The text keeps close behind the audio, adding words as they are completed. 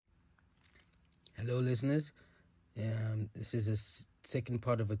Hello, listeners. This is a second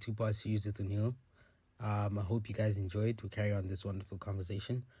part of a two-part series with Anil. I hope you guys enjoyed. We carry on this wonderful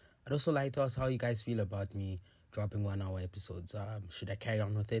conversation. I'd also like to ask how you guys feel about me dropping 1 hour episodes. Should I carry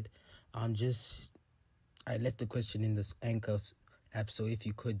on with it? Just I left a question in this Anchor app, so if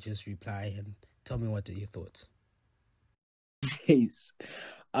you could just reply and tell me what are your thoughts. Case.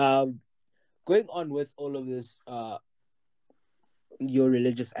 Um, Going on with all of this, your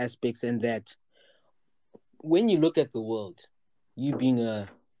religious aspects and that, when you look at the world, you being a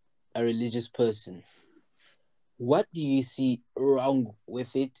religious person, what do you see wrong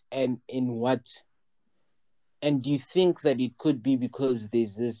with it, and in what? And do you think that it could be because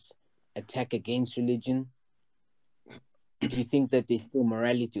there's this attack against religion? Do you think that there's still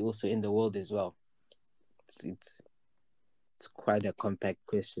morality also in the world as well? It's it's, it's quite a compact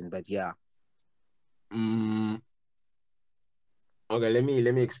question, but yeah. Mm, okay, let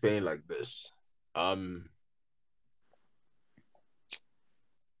me explain it like this. Um,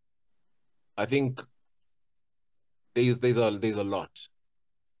 I think there's a lot,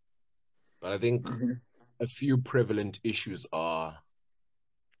 but I think Mhm. a few prevalent issues are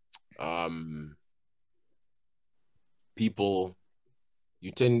um people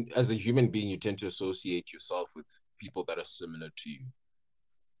you tend as a human being you tend to associate yourself with people that are similar to you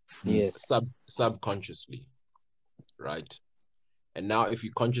Yes. subconsciously, right? And now if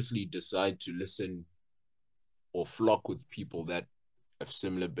you consciously decide to listen or flock with people that have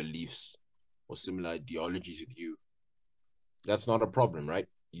similar beliefs or similar ideologies with you, that's not a problem, right?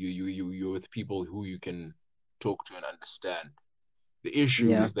 You're with people who you can talk to and understand. The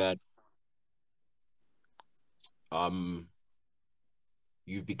issue Yeah. is that um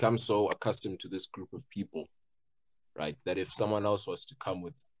you've become so accustomed to this group of people, right? That if someone else was to come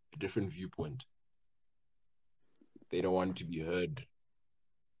with a different viewpoint, they don't want to be heard.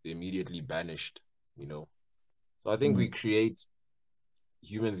 They're immediately banished, you know. So I think Mm. we create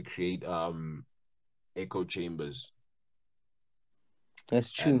humans create echo chambers,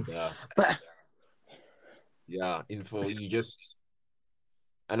 That's true. and But yeah, info you just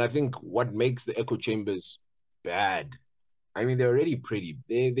and I think what makes the echo chambers bad, I mean they're already pretty.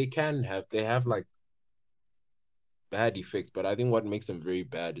 They have like bad effects, but I think what makes them very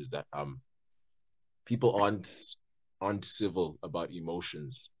bad is that people aren't civil about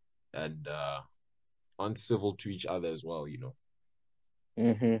emotions and aren't civil to each other as well, you know.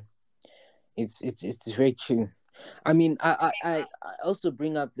 hmm it's very true. I mean, I also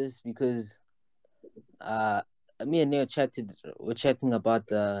bring up this because uh me and Neo chatted were chatting about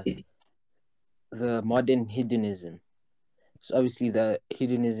the modern hedonism. So obviously the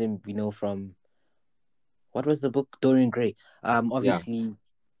hedonism we know from what was the book Dorian Gray. Yeah. Obviously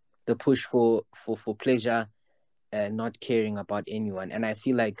the push for pleasure and not caring about anyone. And I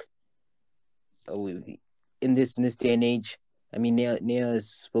feel like in this day and age, I mean Neo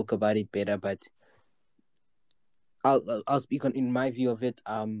spoke about it better, but I'll speak on in my view of it.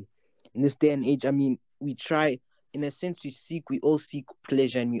 In this day and age, I mean, we try, in a sense, we all seek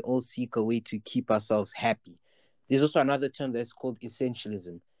pleasure and we all seek a way to keep ourselves happy. There's also another term that's called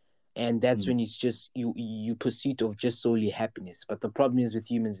essentialism, and that's Mm. when it's just you pursuit of just solely happiness. But the problem is with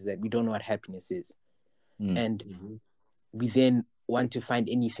humans is that we don't know what happiness is, Mm. and Mhm. we then want to find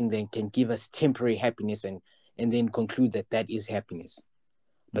anything that can give us temporary happiness and then conclude that that is happiness.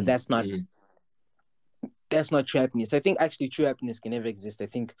 But Mm. that's not true happiness. I think actually true happiness can never exist. I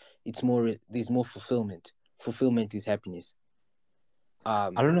think it's more there's more fulfillment. Fulfillment is happiness. I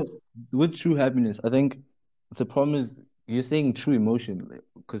Um don't know. With true happiness, I think the problem is you're saying true emotion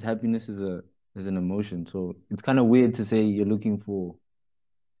because happiness is an emotion. So it's kind of weird to say you're looking for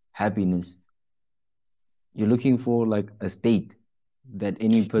happiness. You're looking for like a state that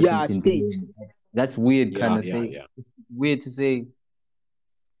any person yeah, can be state. in. That's weird kind Yeah, of yeah, say. yeah. Weird to say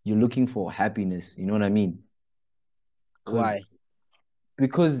you're looking for happiness. You know what I mean?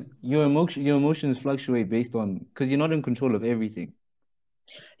 Because Why? your emotions fluctuate based on because you're not in control of everything.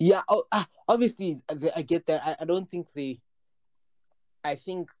 Yeah, obviously I get that. I don't think I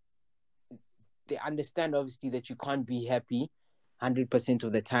think they understand obviously that you can't be happy 100%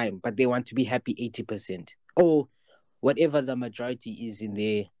 of the time, but they want to be happy 80% or whatever the majority is in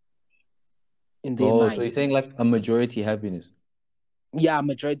their Oh, so you're mind. saying like a majority happiness. Yeah,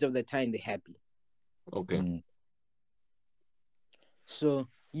 majority of the time they're happy. Okay. Mm. So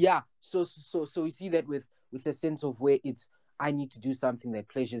yeah, so we see that with a sense of where it's I need to do something that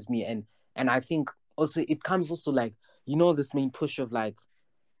pleasures me, and I think also it comes also like this main push of like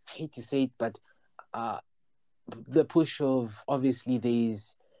I hate to say it, but uh the push of obviously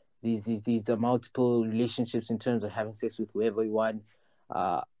these the multiple relationships in terms of having sex with whoever you want,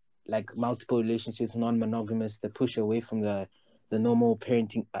 uh like multiple relationships, non-monogamous, the push away from the normal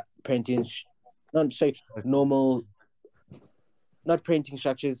normal, not parenting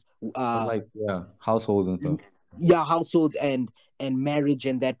structures, Like, yeah, households and stuff. households and marriage,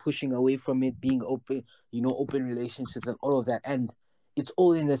 and that pushing away from it, being open, open relationships and all of that. And it's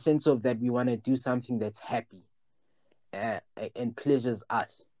all in the sense of that we want to do something that's happy and pleasures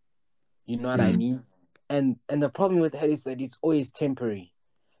us. You know what I mean? And the problem with that is that it's always temporary.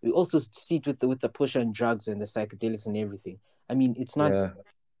 We also see it with the push on drugs and the psychedelics and everything. I mean, it's not. Yeah,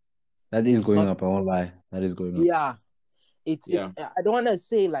 that is It's going not. up. I won't lie. That is going up. Yeah, it's. Yeah. I don't want to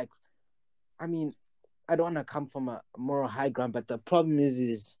say like. I mean, I don't want to come from a moral high ground, but the problem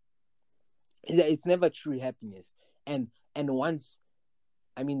is that it's never true happiness. And once,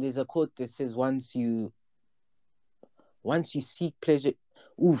 I mean, there's a quote that says once you seek pleasure.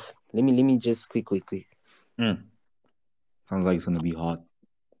 Oof. Let me just quick. Sounds like it's gonna be hard.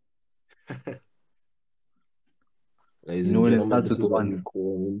 Ladies You know and when it gentlemen, starts this with is what we once.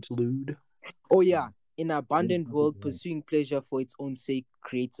 call an interlude. Oh yeah, in an abundant world, pursuing pleasure for its own sake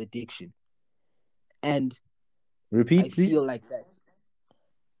creates addiction. And I Repeat, please. feel like that.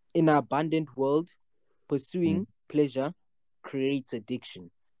 In an abundant world, pursuing pleasure creates addiction.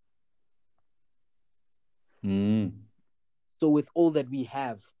 So with all that we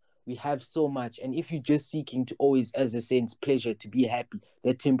have so much. And if you're just seeking to always, as a sense, pleasure, to be happy,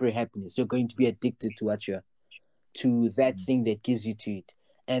 that temporary happiness, you're going to be addicted to that thing that gives you to it.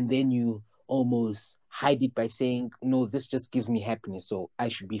 And then you almost hide it by saying, no, this just gives me happiness, so I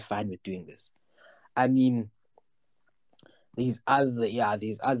should be fine with doing this. I mean, these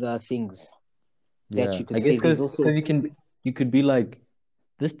other things that you could I say. guess There's because also you could be like,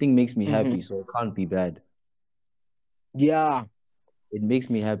 this thing makes me happy, so it can't be bad. yeah, It makes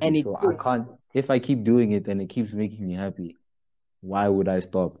me happy, and so I can't. If I keep doing it and it keeps making me happy, why would I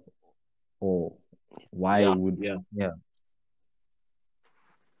stop? Or why would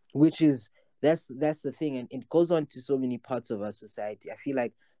which is that's the thing, and it goes on to so many parts of our society. I feel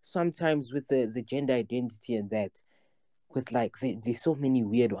like sometimes with the gender identity and that, with like there's so many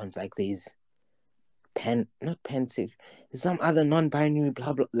weird ones. Like there's not pansexual, there's some other non-binary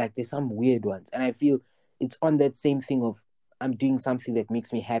blah blah. Like there's some weird ones, and I feel it's on that same thing of I'm doing something that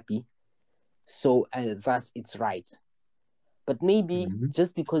makes me happy, so thus it's right. But maybe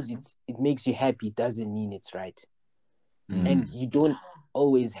just because it makes you happy doesn't mean it's right. And you don't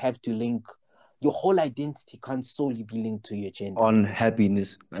always have to link your whole identity, can't solely be linked to your gender on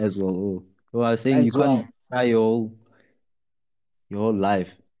happiness as well. So I was saying you as well. can't try your whole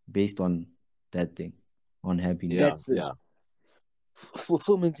life based on that thing, on happiness. That's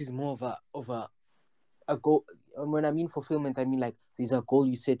fulfillment is more of a goal. And when I mean fulfillment, I mean like there's a goal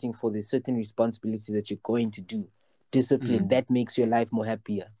you're setting for, the certain responsibility that you're going to do, discipline that makes your life more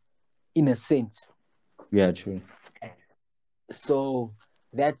happier, in a sense. Yeah, true. So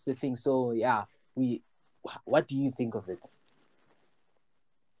that's the thing. So yeah, what do you think of it?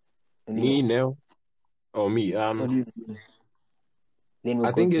 Me now? Oh, me. What do you think? Then we'll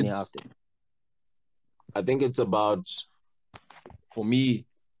I go think to me it's after. I think it's about, for me,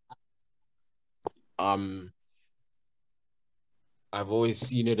 I've always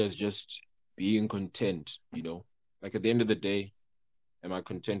seen it as just being content, you know. Like at the end of the day, am I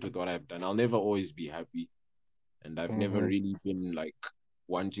content with what I've done? I'll never always be happy. And I've never really been like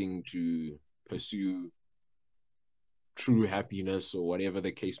wanting to pursue true happiness or whatever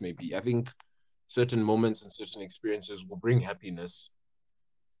the case may be. I think certain moments and certain experiences will bring happiness.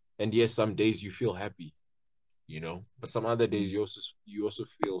 And yes, some days you feel happy, you know, but some other days you also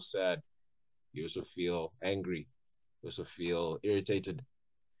feel sad. You also feel angry. You also feel irritated.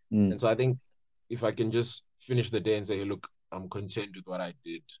 And so I think if I can just finish the day and say, hey, look, I'm content with what I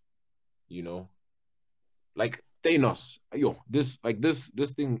did, you know, like Thanos,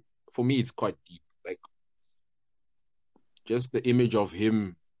 this thing for me, it's quite deep. Like just the image of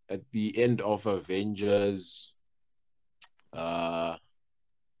him at the end of Avengers, the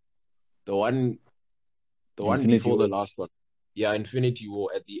one Infinity before War. the last one. Yeah, Infinity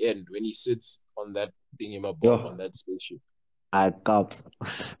War at the end when he sits on that thingamabob on that spaceship. I cops.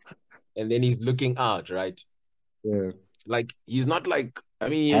 And then he's looking out, right? Yeah. Like he's not like, I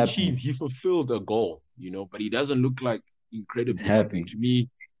mean, he fulfilled a goal, you know, but he doesn't look like incredibly happy. To me,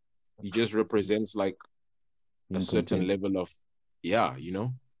 he just represents like a certain level of, you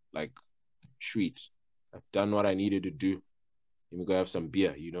know, like, sweet, I've done what I needed to do. Let me go have some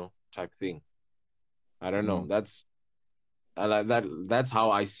beer, you know, type thing. I don't know. I like that. That's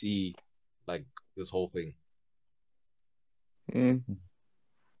how I see like this whole thing.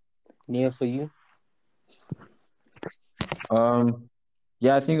 Nia, for you?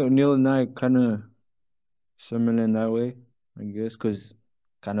 Yeah, I think O'Neal and I kind of similar in that way, I guess, because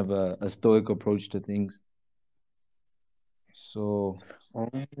kind of a stoic approach to things. So, Oh,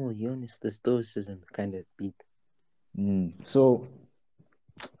 Eunice, the stoicism kind of beat. so,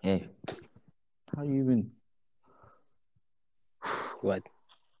 hey, how do you even? What?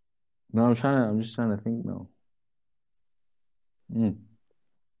 No, I'm just trying to think now.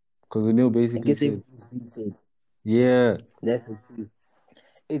 Because O'Neal I basically guess said, everything's been said. yeah, That's the truth.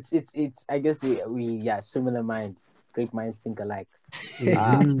 It's. I guess we similar minds. Great minds think alike. We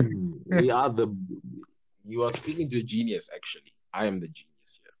are the. You are speaking to a genius, actually. I am the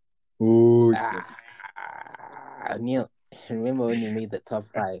genius here. oh, Yes. Neil, remember when you made the top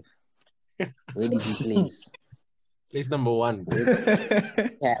 5? Where did you place? Place number 1.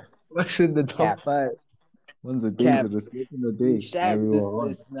 Cap, what's in the top cap, 5? One's a day, cap. so the second a You day. I shared we this were hot.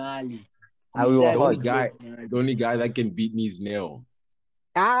 list, Nali. I You we were shared The only hot. this guy, list, Nali. the only guy that can beat me is Neo.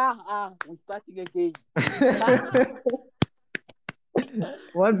 We're starting again.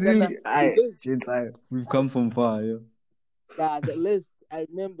 Once Then, we, I, list, Gents, we've come from far, yeah. the list. I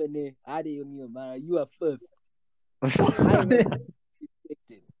remember, ne, Ade O'Neal, man, you are fifth. I remember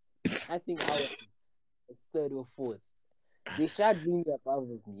expected. I think I was third or fourth. They shot Lumi above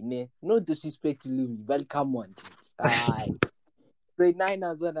of me, ne. No disrespect to Lumi, but come on, gents. Grade 9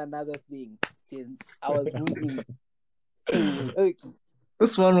 was on another thing, gents. I was moving. Okay.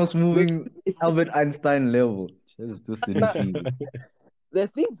 This one was moving It's- Albert Einstein level. Just the new The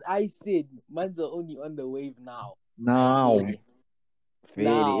things I said, man's are only on the wave now. Now,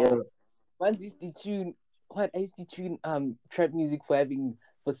 Now, yeah. man's used to tune. What I used to tune trap music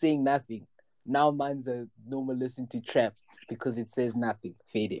for saying nothing. Now man's a normal listen to trap because it says nothing.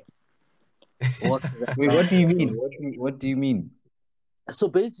 Fade it. Wait, what do you mean? What do you mean? So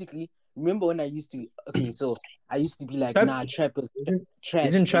basically, remember when I used to? Okay, so I used to be like, Trap- nah, trap is trash.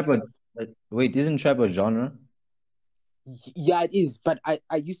 Isn't trap isn't trap a genre? Yeah, it is. But I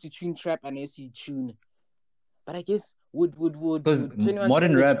used to tune trap and I used to tune. But I guess would Because 21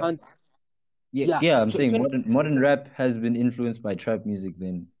 modern Savage rap, count? I'm saying modern rap has been influenced by trap music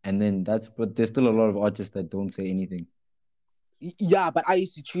and then but there's still a lot of artists that don't say anything. Yeah, but I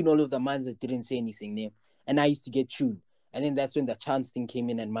used to tune all of the mans that didn't say anything name, and I used to get tuned. And then that's when the chance thing came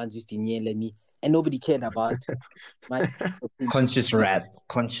in, and mans used to yell at me, and nobody cared about my conscious rap,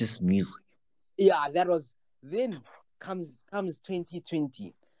 conscious music. Yeah, that was then comes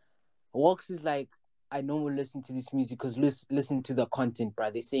 2020. Walks is like, I no more listen to this music because listen to the content, bro.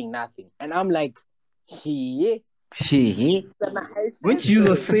 They're saying nothing, and I'm like, yeah. Which you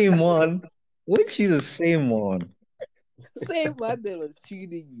the same one? Which you the same one? Same one that was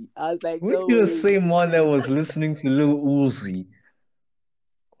tuning me. I was like, Which no you the way. same one that was listening to Lil Uzi?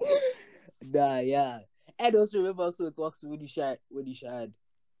 Nah, yeah. And also remember also with Walks when you shot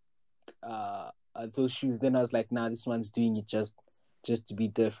those shoes, then I was like, nah, this one's doing it just to be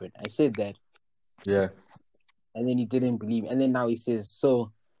different. I said that. Yeah. And then he didn't believe. And then now he says,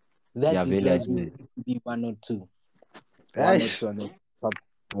 so that Yeah, deserves really, me to be 102. Gosh. 102 on the top.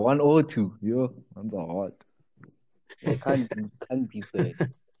 102. Yo, that's a hot. It can't be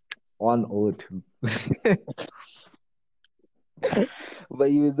third. 102. But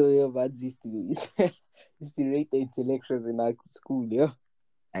even though your man's used to rate the intellectuals in our school, yeah.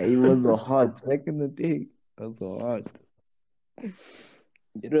 It was a hot back in the day. It was a hot.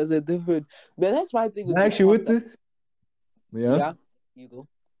 It was a different. But that's why I think. Actually, with this, yeah, you go.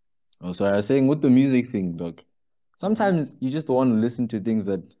 Oh, sorry. I was saying with the music thing, dog. Sometimes you just want to listen to things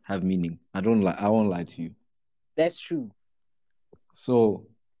that have meaning. I won't lie to you. That's true. So,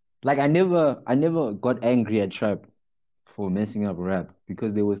 like, I never got angry at trap for messing up rap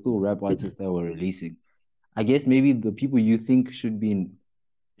because there were still rap artists that were releasing. I guess maybe the people you think should be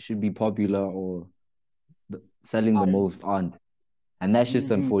popular or selling the most aren't, and that's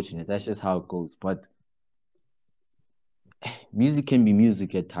just unfortunate. That's just how it goes. But music can be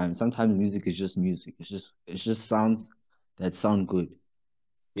music at times. Sometimes music is just music. It's just sounds that sound good.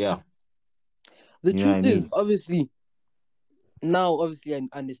 Yeah. The truth is, obviously, I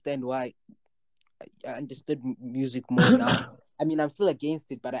understand why. I understood music more now. I mean, I'm still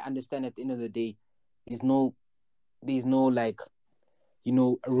against it, but I understand at the end of the day, there's no like,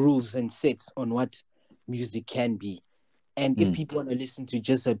 rules and sets on what music can be. And if people want to listen to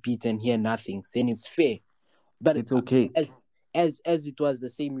just a beat and hear nothing, then it's fair. But it's okay. As it was the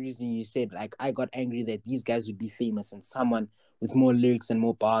same reason you said, like, I got angry that these guys would be famous and someone with more lyrics and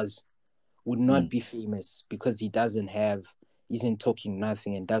more bars would not be famous because he isn't talking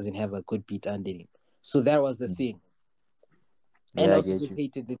nothing and doesn't have a good beat under him. So that was the thing. And also just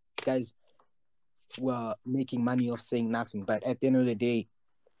hated that guys were making money off saying nothing. But at the end of the day,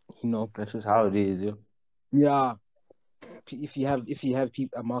 You know, That's just how it is, yo. yeah. If you have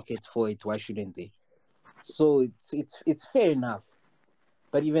a market for it, why shouldn't they? So it's fair enough.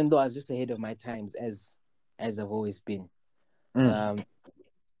 But even though I was just ahead of my times, as I've always been. Mm.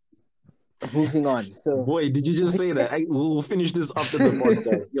 Moving on. So Boy, did you just say that? We'll finish this after the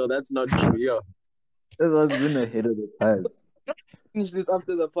podcast. Yo, that's not true. Yo. That's what's been ahead of the times. finish this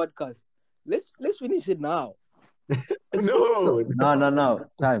after the podcast. Let's finish it now. No. No.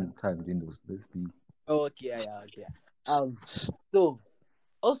 Time, Windows. Let's be. Oh, okay, okay. So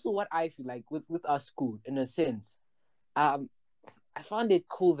also what I feel like with our school, in a sense, I found it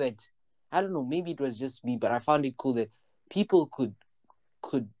cool that, I don't know, maybe it was just me, but I found it cool that people could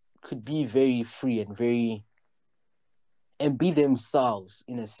be very free and be themselves,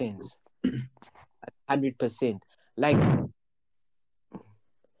 in a sense, 100%. Like,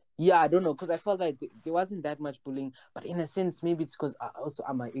 yeah, I don't know, because I felt like there wasn't that much bullying, but in a sense, maybe it's because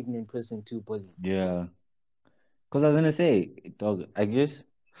I'm an ignorant person too, bullying. Yeah. Because I was gonna say, dog, I guess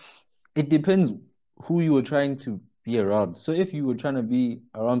it depends who you were trying to be around. So if you were trying to be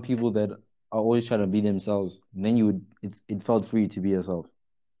around people that are always trying to be themselves, then it felt free to be yourself.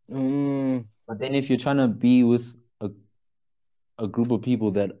 But then if you're trying to be with a group of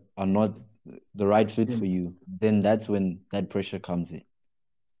people that are not the right fit for you, then that's when that pressure comes in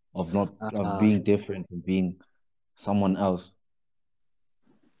of being different and being someone else.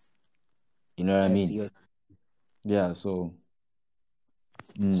 You know what I mean? Yeah, so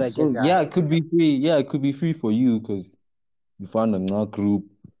So I so guess yeah, it could be free. Yeah, it could be free for you because you found a group,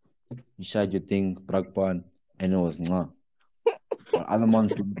 you shared your thing, Brakpan, and it was nah. But other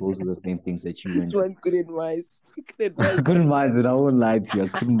months didn't go through the same things that you this went through. one couldn't rise. I couldn't mind it. I won't lie to you. I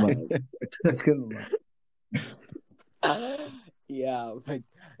couldn't mind. I couldn't mind. Yeah, but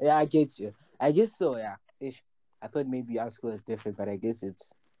yeah, I get you. I guess so. Yeah, I thought maybe our school is different, but I guess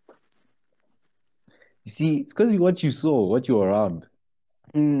it's. You see, it's because what you saw, what you were around.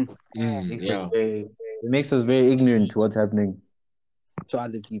 Yeah. It makes us very ignorant to what's happening to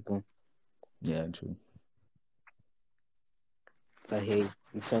other people. Yeah, true. But hey,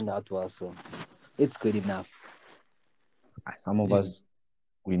 it turned out well, so it's good enough. Some of us,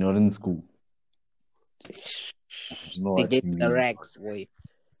 we're not in school. No, They what get you the mean. racks, boy.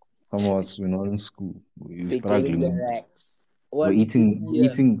 Some of us, we're not in school. We're They getting the struggling. racks. We're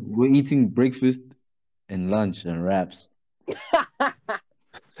eating breakfast and lunch and wraps.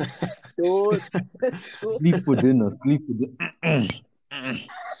 Sleep for dinner.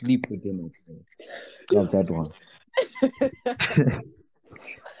 Sleep for dinner. Got that one.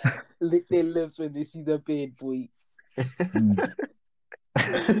 Lick their lips when they see the pain, boy.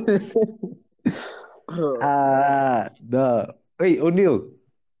 Hey, O'Neal.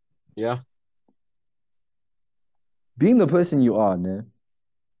 Yeah. Being the person you are, man,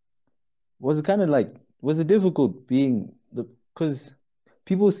 was it difficult being because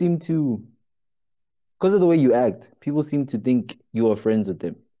people seem to, because of the way you act, people seem to think you are friends with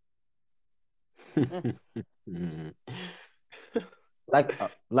them.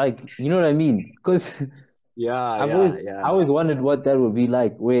 Like, you know what I mean? Because I always wondered what that would be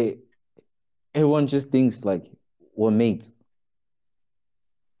like, where everyone just thinks like we're mates.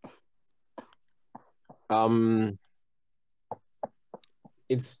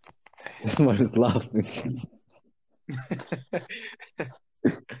 It's Somebody's laughing.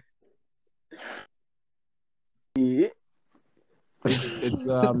 it's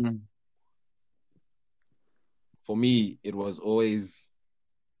for me it was always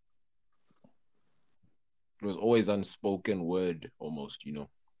unspoken word almost, you know.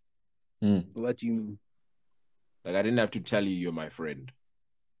 What do you mean? Like I didn't have to tell you you're my friend,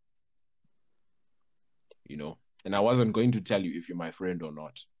 you know, and I wasn't going to tell you if you're my friend or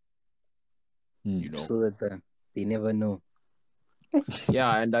not, you know, so that they never know.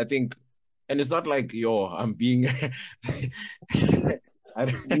 Yeah, and I think, and it's not like I'm being.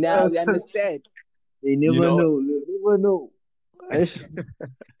 Now we understand. They never know. They never know.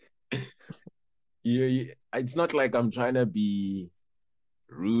 It's not like I'm trying to be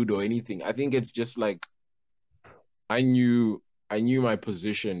rude or anything. I think it's just like I knew my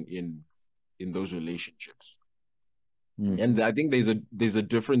position in those relationships. And I think there's a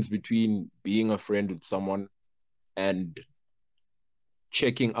difference between being a friend with someone and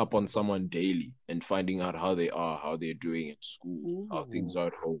checking up on someone daily and finding out how they are, how they're doing at school, how things are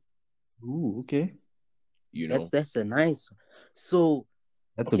at home. Ooh, okay. You know, that's a nice one. So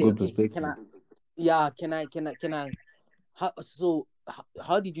that's a good perspective. Can I?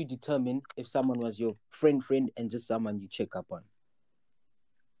 How did you determine if someone was your friend and just someone you check up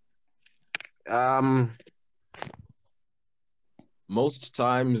on? most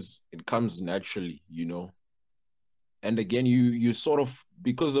times it comes naturally, And again, you sort of,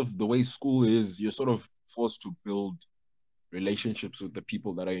 because of the way school is, you're sort of forced to build relationships with the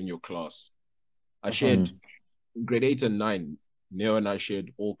people that are in your class. I shared grade 8 and 9, Neo and I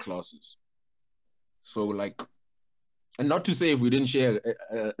shared all classes. So like, and not to say if we didn't share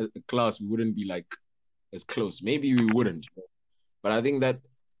a class, we wouldn't be like as close. Maybe we wouldn't. But I think that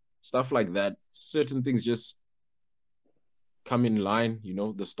stuff like that, certain things just come in line,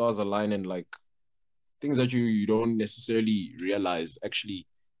 the stars align, and like things that you don't necessarily realize actually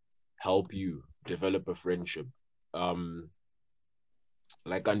help you develop a friendship.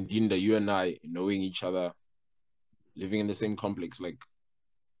 Like Andinda, you and I knowing each other, living in the same complex, like,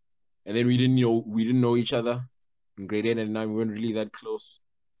 and then we didn't know each other in grade 8 and 9. We weren't really that close,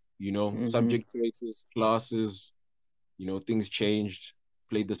 subject choices, classes, things changed,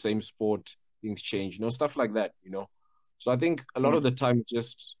 played the same sport, things changed, stuff like that, So I think a lot of the time it's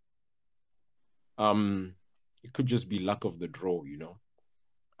just, it could just be luck of the draw,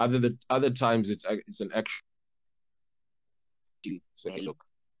 Other times it's an actual say, look.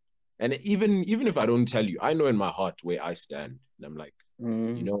 And even if I don't tell you, I know in my heart where I stand. And I'm like,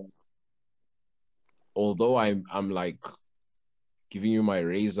 although I'm like giving you my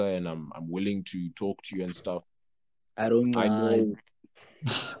razor and I'm willing to talk to you and stuff, I don't know.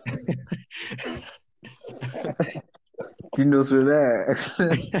 Dinos, relax.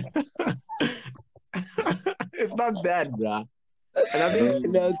 It's not bad, bruh. And I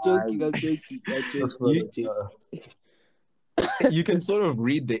think I'm joking. You can sort of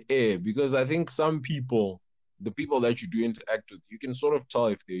read the air, because I think some people, the people that you do interact with, you can sort of tell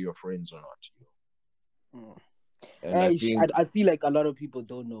if they're your friends or not. And I feel like a lot of people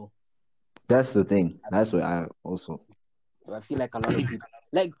don't know. That's the thing. That's what I also. I feel like a lot of people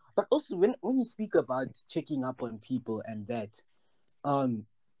like, but also when you speak about checking up on people and that,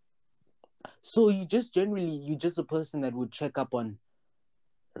 so you just a person that would check up on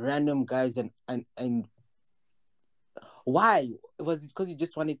random guys and why? Was it because you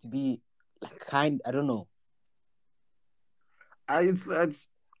just wanted to be like kind? I don't know. I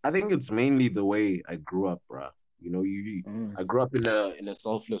think it's mainly the way I grew up, bruh. I grew up in a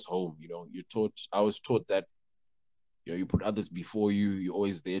selfless home. I was taught that you put others before you. You're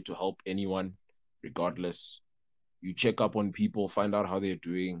always there to help anyone, regardless. You check up on people, find out how they're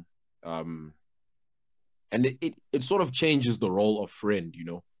doing, and it sort of changes the role of friend.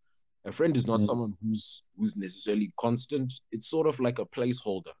 A friend is not someone who's necessarily constant. It's sort of like a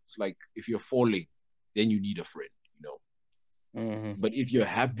placeholder. It's like if you're falling, then you need a friend, But if you're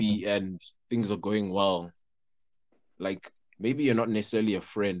happy and things are going well, like maybe you're not necessarily a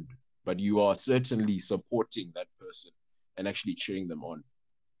friend, but you are certainly supporting that person and actually cheering them on,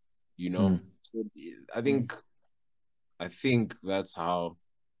 So I think that's how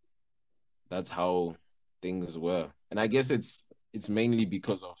things were. And I guess it's mainly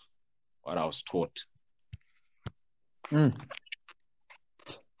because of what I was taught. I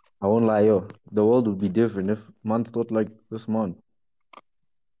won't lie, the world would be different if man's taught like this man.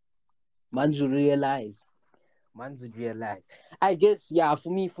 Mans would realize. I guess, yeah, for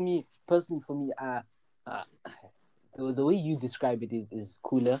me personally, the way you describe it is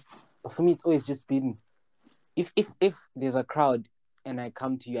cooler. But for me, it's always just been, if there's a crowd and I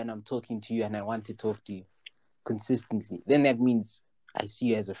come to you and I'm talking to you and I want to talk to you consistently, then that means I see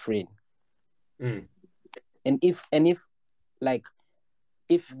you as a friend. And if like,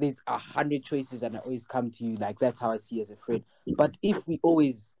 if there's 100 choices and I always come to you, like, that's how I see you as a friend. But if we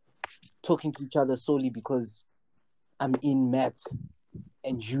always talking to each other solely because I'm in maths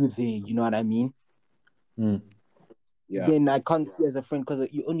and you there, you know what I mean? Yeah. Then I can't see you as a friend because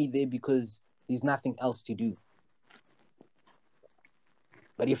you're only there because there's nothing else to do.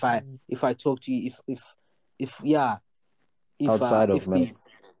 But if I talk to you, outside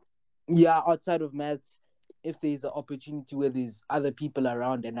of maths, if there's an opportunity where there's other people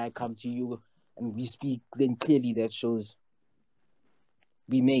around and I come to you and we speak, then clearly that shows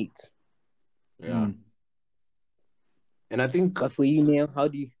we mates. Yeah. And I think, but for you, Neil, how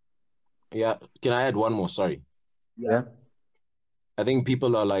do you? Yeah, can I add one more? Sorry. Yeah. I think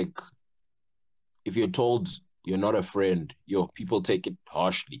people are like, if you're told you're not a friend, people take it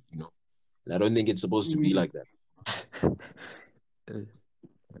harshly, And I don't think it's supposed to be like that.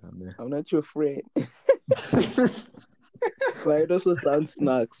 I'm not your friend. But it also sounds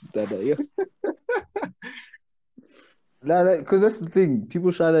snacks, Dada. Because that's the thing.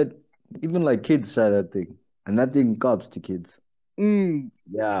 People try that, even like kids try that thing. And that thing cops to kids.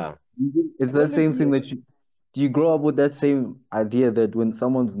 Yeah. It's that same thing that you grow up with that same idea that when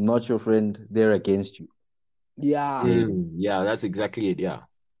someone's not your friend, they're against you. Yeah. Yeah, that's exactly it. Yeah.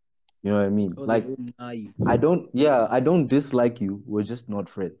 You know what I mean? Or they Like, don't know you. I don't dislike you. We're just not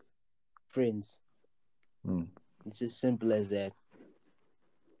friends. Friends. Mm. It's as simple as that.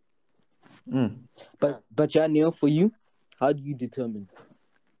 Mm. But yeah, Neil, for you, how do you determine?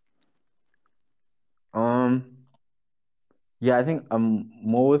 Um, yeah, I think I'm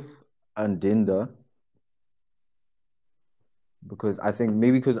more with Andinda because I think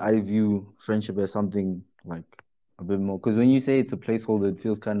maybe because I view friendship as something like a bit more. Because when you say it's a placeholder, it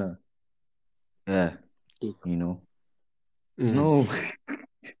feels kind of, yeah, Dick. you know. Mm. No,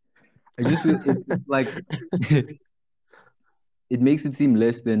 I just feel it's like it makes it seem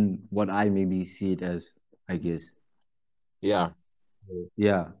less than what I maybe see it as, I guess. Yeah.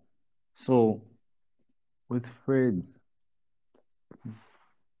 Yeah. So with friends,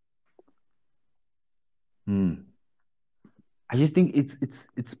 hmm, I just think it's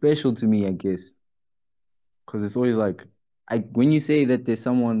special to me, I guess, because it's always like I when you say that there's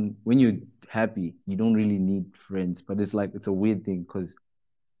someone when you're happy, you don't really need friends, but it's like it's a weird thing because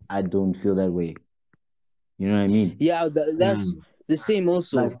I don't feel that way. You know what I mean? Yeah, that's Mm. the same Like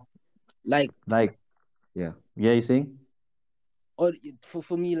also. Like, like yeah. Yeah, you saying? or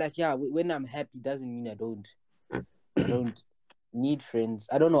for me, like, yeah, when I'm happy doesn't mean I don't need friends.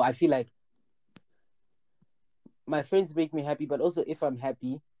 I don't know. I feel like my friends make me happy, but also if I'm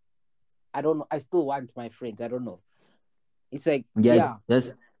happy, I don't know. I still want my friends. I don't know. It's like, Yeah, yeah,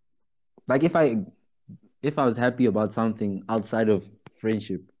 that's like if I was happy about something outside of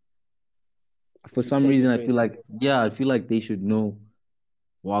friendship, for you some tell your reason friend. I feel like they should know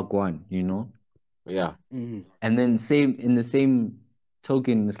Wagwan, you know? Yeah. Mm-hmm. And then same in the same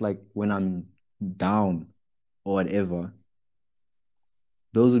token, it's like when I'm down or whatever,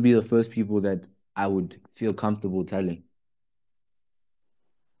 those would be the first people that I would feel comfortable telling.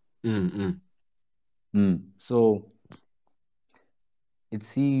 Mm. So it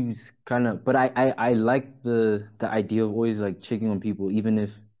seems kind of, but I like the idea of always like checking on people, even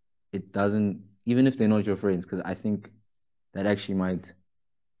if it doesn't, even if they're not your friends, because I think that actually might.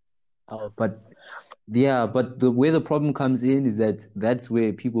 Oh, But yeah, but the where the problem comes in is that that's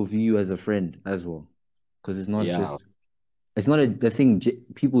where people view you as a friend as well, because Yeah. it's not a thing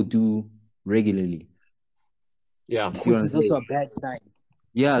people do regularly. Yeah. You see what which I'm is also saying? a bad sign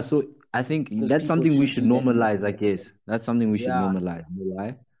Yeah, so I think because that's people something we should should do that. normalize, I guess. That's something we should Yeah. normalize. You know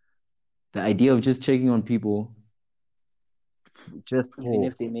why? The idea of just checking on people just Even for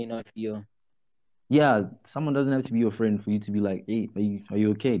if they may not be your. yeah, someone doesn't have to be your friend for you to be like, hey, are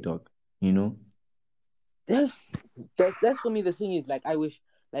you okay, dog? You know? Yeah, that's for me. The thing is, like, I wish,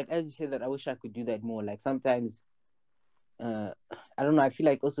 like, as you said that, I wish I could do that more. Like sometimes, uh, I don't know. I feel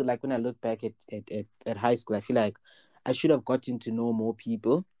like also like when I look back at high school, I feel like I should have gotten to know more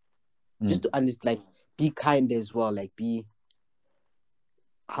people just Mm, to understand, like, be kind as well, like, be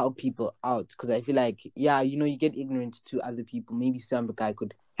help people out. Because I feel like, yeah, you get ignorant to other people. Maybe some guy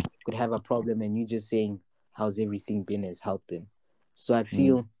could have a problem, and you just saying how's everything been has helped them. So I mm,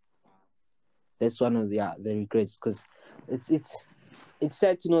 feel that's one of the regrets because it's it's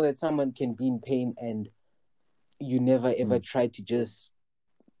sad to know that someone can be in pain and you never ever mm. try to just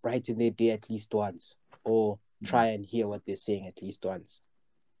brighten their day at least once or try and hear what they're saying at least once.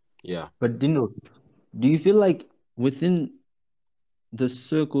 Yeah. But Dino, do you feel like within the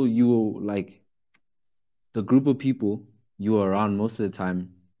circle you were like the group of people you were around most of the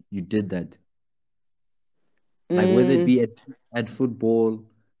time, you did that? Like whether it Mm, be at football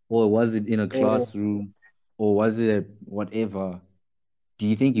or was it in a or classroom or was it at whatever? Do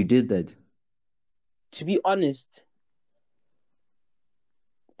you think you did that? to be honest,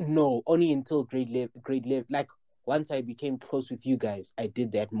 no, only until grade 11. Like once I became close with you guys, I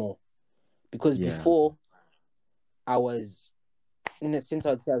did that more. Because Yeah. before I was in a sense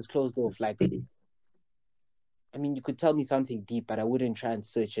I'd say I was closed off. Like I mean you could tell me something deep, but I wouldn't try and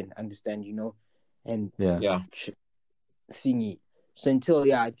search and understand, and Yeah. Yeah. thingy. So until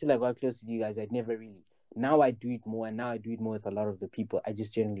I got close with you guys, I'd never really. Now I do it more, and now I do it more with a lot of the people I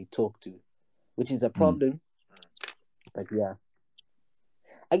just generally talk to, which is a Mm. problem. But yeah,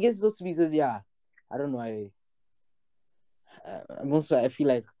 I guess it's also because I don't know. I'm also I feel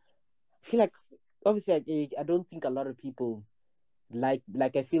like obviously I don't think a lot of people like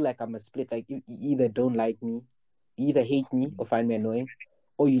I feel like I'm a split. Like you either don't like me, you either hate me or find me annoying,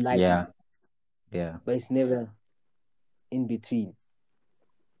 or you like me, Yeah. Yeah. but it's never in between.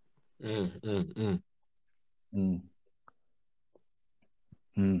 Mm. Mm.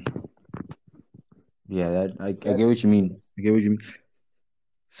 Mm. Yeah, that I get That's what you mean. I get what you mean.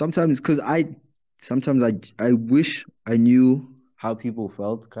 Sometimes, because sometimes I wish I knew how people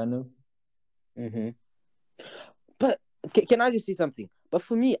felt, kind of. mm-hmm. But can I just say something? But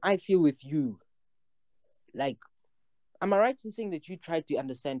for me, I feel with you, like, am I right in saying that you tried to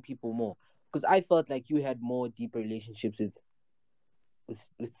understand people more? Because I felt like you had more deeper relationships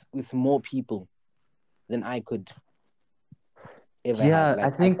with more people than I could ever have. Yeah, I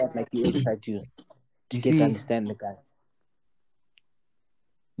Like, I think felt like you always tried to you get to see, understand the guy.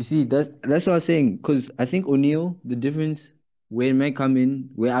 that's what I was saying. Because I think O'Neal, the difference where it may come in,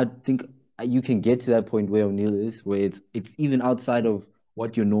 where I think you can get to that point where O'Neal is, where it's even outside of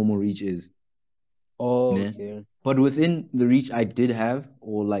what your normal reach is. Oh, Yeah. okay. But within the reach I did have,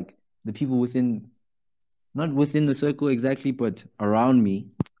 or like the people within, not within the circle exactly, but around me,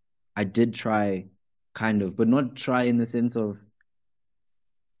 I did try, kind of, but not try in the sense of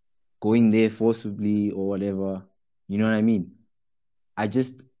going there forcibly or whatever. You know what I mean? I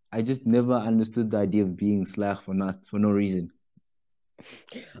just I just never understood the idea of being slack for no reason.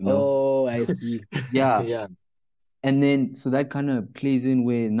 You know? Oh, I see. Yeah. Yeah. And then so that kind of plays in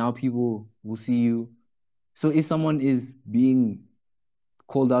where now people will see you. So if someone is being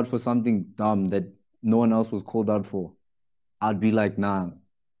called out for something dumb that no one else was called out for, I'd be like, nah,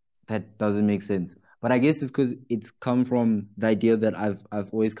 that doesn't make sense. But I guess it's because it's come from the idea that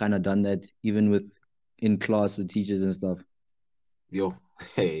I've always kind of done that, even with in class with teachers and stuff. Yo.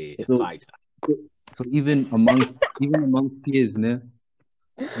 Hey, So fight. so even amongst peers, né?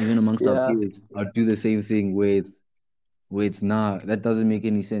 Even amongst our Yeah. peers, I'll do the same thing where it's nah, that doesn't make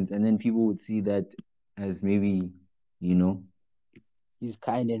any sense. And then people would see that as maybe, you know. He's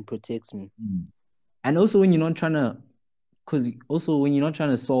kind and protects me. And also when you're not trying to, because also when you're not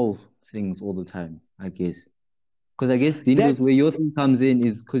trying to solve things all the time, I guess. Because I guess Dino's where That's your thing comes in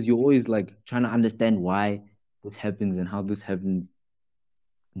is because you're always like trying to understand why this happens and how this happens.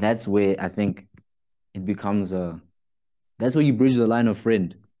 That's where I think it becomes that's where you bridge the line of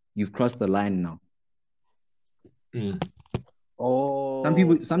friend. You've crossed the line now. Mm.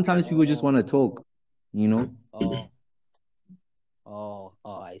 Sometimes people just want to talk, you know? oh,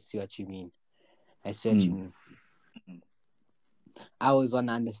 I see what you mean. I see what you Mm. mean. I always want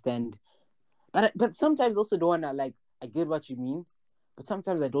to understand, but sometimes also don't want to, like, I get what you mean, but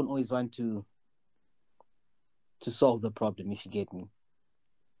sometimes I don't always want to solve the problem, if you get me.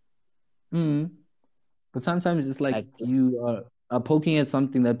 Mm. But sometimes it's like Like, you are poking at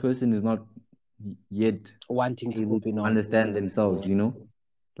something that person is not yet wanting to able to open on. understand themselves, you know?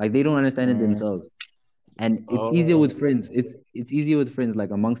 Like they don't understand it Mm. themselves. And it's easier Oh, with friends. It's easier with friends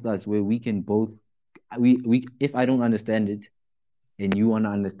like amongst us where we can both we if I don't understand it and you want to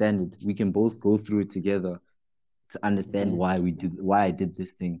understand it, we can both go through it together to understand why I did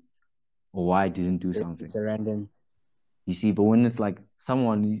this thing or why I didn't do something. It's a random. You see, but when it's like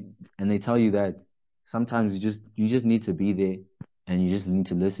someone and they tell you that, sometimes you just need to be there and you just need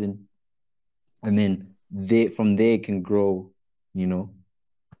to listen. And then they from there it can grow, you know.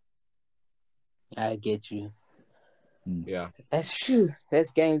 I get you. yeah. That's true.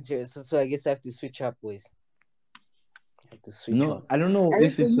 That's getting to it. So I guess I have to switch up, boys. I have to switch No, up. I don't know I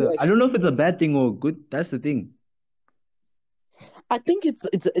think if for it's you, I don't know actually, if it's a bad thing or good. That's the thing. I think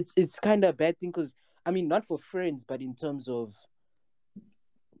it's kind of a bad thing because, I mean, not for friends, but in terms of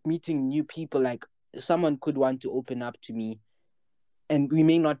meeting new people. Like, someone could want to open up to me, and we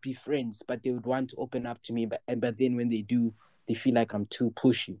may not be friends, but they would want to open up to me. But then when they do, they feel like I'm too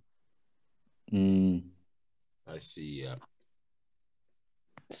pushy. Mm, I see. Yeah.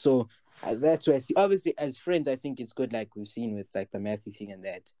 So that's why I see. Obviously, as friends, I think it's good. Like we've seen with like the Matthew thing and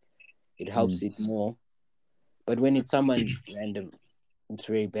that, it helps it more. But when it's someone random, it's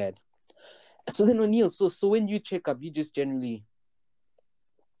very bad. So then O'Neal, so when you check up, you just generally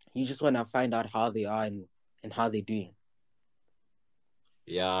you just want to find out how they are and how they're doing.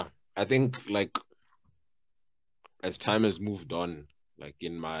 Yeah. I think like as time has moved on, like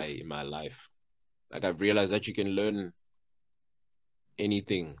in my life, like I've realized that you can learn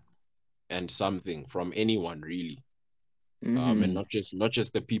anything and something from anyone really. And not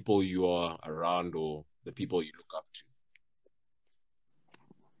just the people you are around or the people you look up to.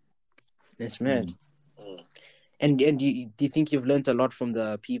 That's mad. And do you think you've learned a lot from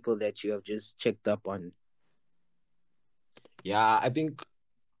the people that you have just checked up on? Yeah, I think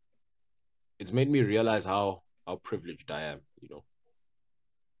it's made me realize how privileged I am, you know,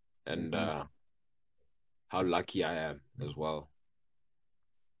 and how lucky I am as well.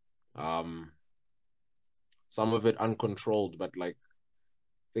 Um, some of it uncontrolled, but like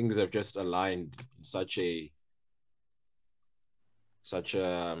things have just aligned in such a such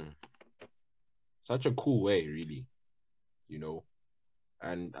a cool way, really, you know.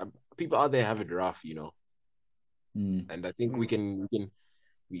 And people out there have it rough, you know, and I think we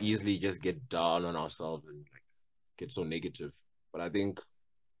easily just get down on ourselves and like get so negative. But I think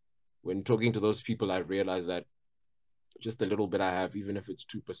when talking to those people, I realize that just the little bit I have, even if it's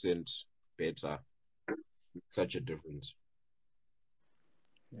 2% better, makes such a difference.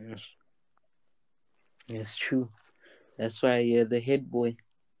 Yes. It's true. That's why you're the head boy.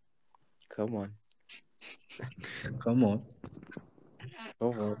 Come on. Come on.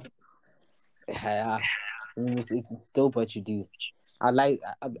 Come on. Yeah. I mean, it's dope what you do. I'll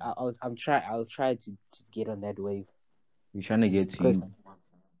try to get on that wave. We're trying to get to 'Cause- you.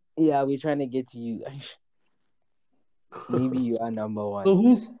 yeah, we're trying to get to you. Maybe you are number So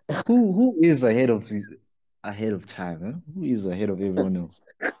one. who is ahead of time? Huh? Who is ahead of everyone else?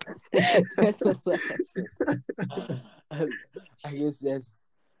 That's what I guess that's.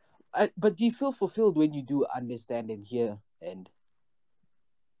 But do you feel fulfilled when you do understand and hear and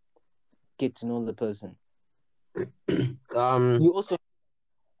get to know the person? You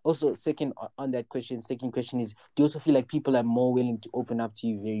also second on that question. Second question is: do you also feel like people are more willing to open up to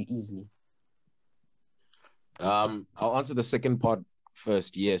you very easily? I'll answer the second part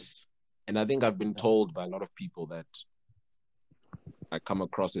first. Yes, and I think I've been told by a lot of people that I come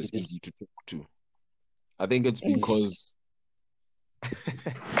across as easy to talk to. I think it's because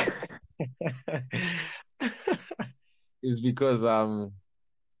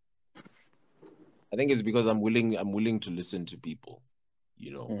I think it's because I'm willing to listen to people,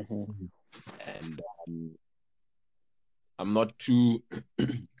 you know, Mm-hmm. and I'm not too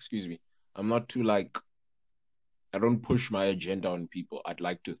excuse me, I'm not too like, I don't push my agenda on people. I'd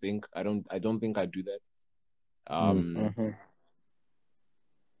like to think I don't think I do that. Mm-hmm.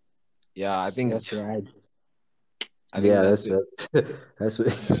 Yeah, I think That's right. Yeah, that's it. that's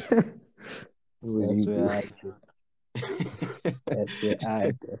what what That's you do. where I do. That's where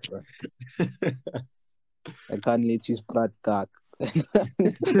I differ. I can't let you sprat cock.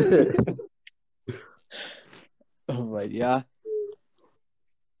 But yeah.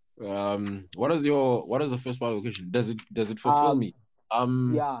 What is the first part of the question? Does it fulfill me?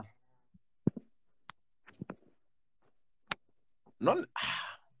 Yeah. Not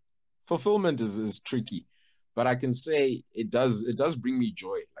fulfillment is tricky, but I can say it does bring me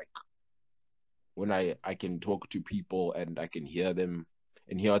joy. Like when I can talk to people and I can hear them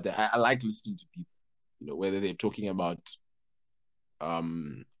and hear that I like listening to people, you know, whether they're talking about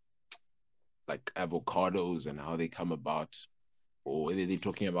like avocados and how they come about, or whether they're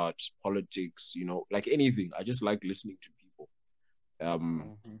talking about politics, you know, like anything. I just like listening to people.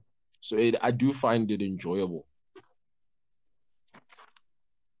 So I do find it enjoyable.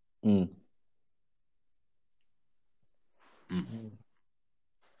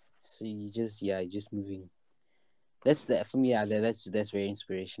 So you just moving. That's that for me. Yeah, that's very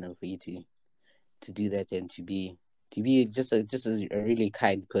inspirational for you to do that and to be just a really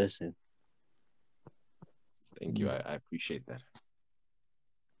kind person. Thank you. I appreciate that.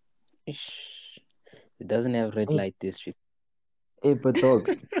 It doesn't have red light district. Hey, but dog,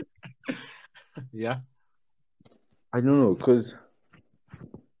 Yeah. I don't know, cause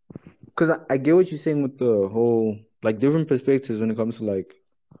I get what you're saying with the whole like different perspectives when it comes to like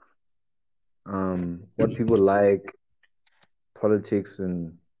what people like, politics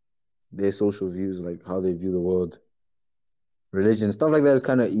and their social views, like how they view the world, religion, stuff like that is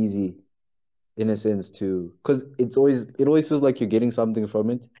kind of easy in a sense too, because it always feels like you're getting something from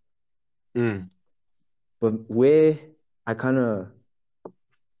it. But where I kind of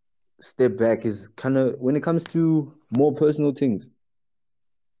step back is kind of when it comes to more personal things.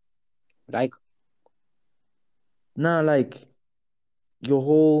 Like, Like your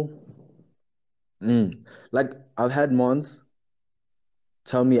whole, like I've had mons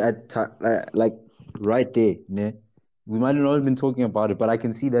tell me like right there, ne? We might have not been talking about it, but I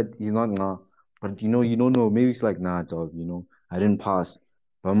can see that he's not nah. But you don't know. Maybe it's like nah, dog. I didn't pass.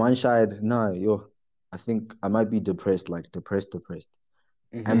 But man, shied nah, yo. I think I might be depressed, like depressed.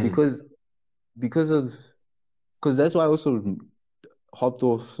 And because that's why I also hopped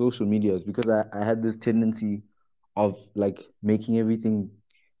off social media is because I had this tendency of like making everything.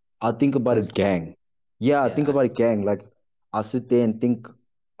 I'll think about it, gang. Yeah, I think about it, gang. Like I'll sit there and think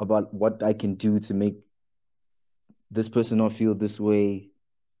about what I can do to make this person not feel this way,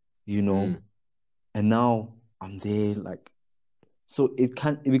 And now I'm there, like, so it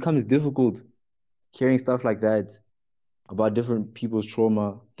becomes difficult hearing stuff like that about different people's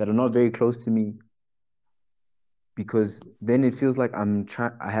trauma that are not very close to me, because then it feels like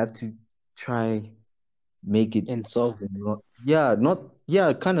I have to try make it and solve it.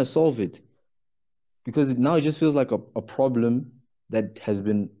 Kind of solve it, because now it just feels like a problem that has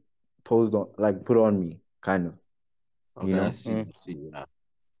been put on me, kind of. Okay, I see, yeah.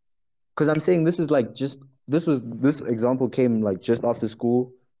 Because I'm saying this is like just this example came like just after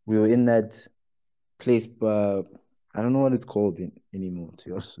school. We were in that place, but I don't know what it's called anymore, to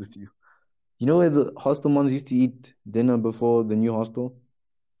be honest with you. You know where the hostel moms used to eat dinner before the new hostel?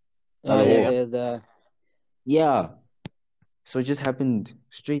 By Oh the yeah, Yeah. hall. Yeah. So it just happened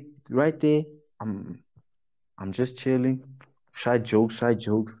straight right there. I'm just chilling. Shy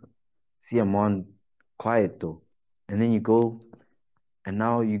jokes. See a man quiet though. And then you go and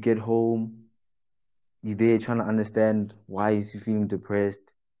now you get home. You're there trying to understand why is he feeling depressed.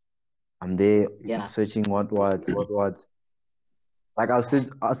 I'm there yeah. searching what. Like I'll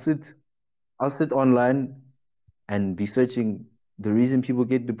sit online and be searching the reason people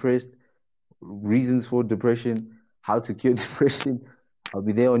get depressed, reasons for depression, how to cure depression. I'll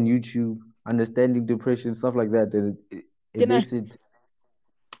be there on YouTube, understanding depression, stuff like that. And it Can I makes it,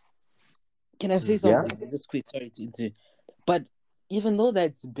 can I say yeah. something? Just quick, sorry but even though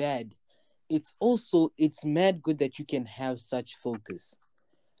that's bad, it's mad good that you can have such focus.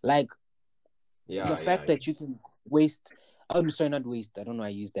 Like the Yeah, fact yeah, that you can waste I'm sorry, not waste. I don't know I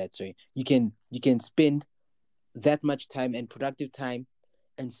use that, sorry. You can spend that much time and productive time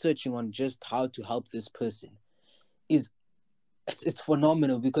and searching on just how to help this person is it's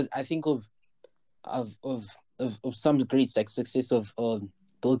phenomenal because I think of some greats like success of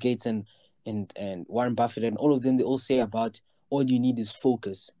Bill Gates and Warren Buffett and all of them. They all say about all you need is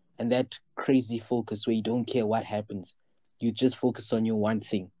focus, and that crazy focus where you don't care what happens, you just focus on your one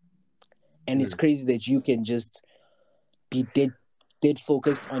thing. And it's Mm. crazy that you can just be dead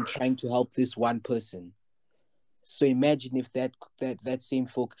focused on trying to help this one person. So imagine if that same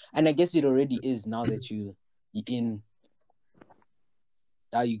folk, and I guess it already is now that you in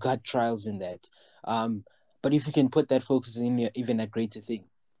you got trials in that. But if you can put that focus in your even a greater thing,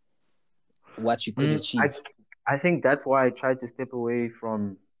 what you could Mm, achieve. I think that's why I tried to step away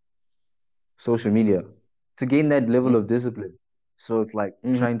from social media to gain that level of discipline. So it's like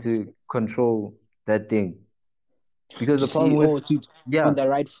Mm-hmm. trying to control that thing. Because To the problem see with, to yeah, on the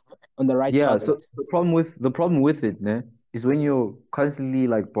right yeah. So target. the problem with it, ne, is when you're constantly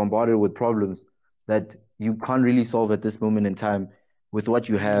like bombarded with problems that you can't really solve at this moment in time with what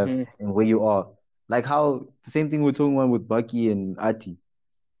you have Mm-hmm. and where you are. Like how the same thing we're talking about with Bucky and Ati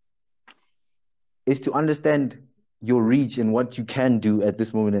is to understand your reach and what you can do at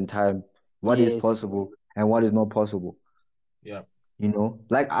this moment in time, what is Yes. possible and what is not possible. yeah.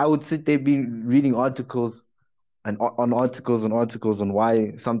 Like I would sit there be reading articles and on articles on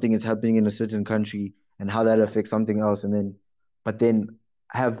why something is happening in a certain country and how that affects something else, and then but then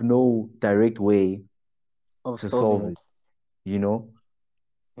have no direct way Of to solving solve it, it. you know?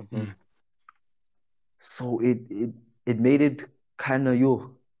 Mm-hmm. Mm. So it made it kind of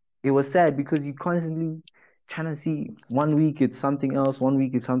it was sad because you constantly trying to see 1 week it's something else, 1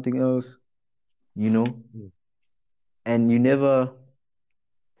 week it's something else, you know? Mm. And you never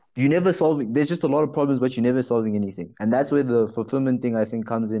solving. There's just a lot of problems, but you're never solving anything, and that's where the fulfillment thing I think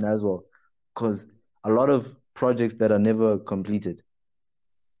comes in as well, because a lot of projects that are never completed,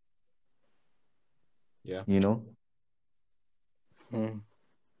 Yeah. you know. Mm.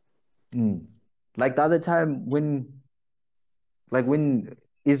 Mm. Like the other time when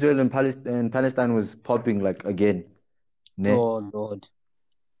Israel and Palestine was popping like again, ne? Oh Lord.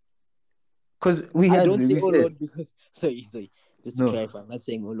 Because I don't say we oh said Lord because sorry. Just to no, clarify, I'm not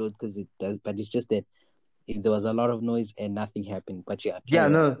saying oh Lord because it does, but it's just that there was a lot of noise and nothing happened. But yeah, yeah,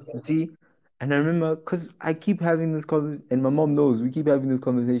 carry on. no. You see, and I remember because I keep having this conversation, and my mom knows we keep having this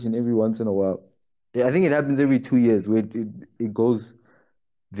conversation every once in a while. Yeah, I think it happens every 2 years where it goes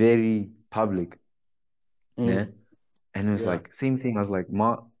very public, Mm. yeah. And it was Yeah. like same thing. I was like,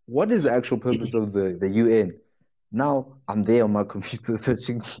 Ma, what is the actual purpose of the UN? Now I'm there on my computer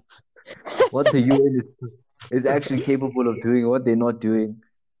searching what the UN is actually capable of doing, what they're not doing.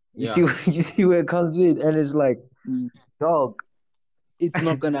 You see, Yeah. you see where it comes in, and it's like, Mm. dog, It's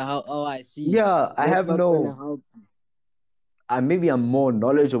not gonna help. Oh, I see. yeah, I That's have not gonna no, help. maybe I'm more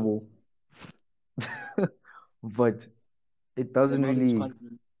knowledgeable, but it The doesn't knowledge really, can't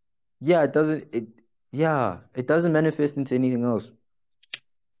be. yeah, it doesn't manifest into anything else.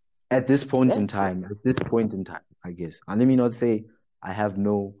 At this point in That's fair. time, I guess. And let me not say I have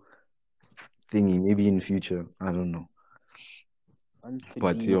no thingy. Maybe in future, I don't know. Ones could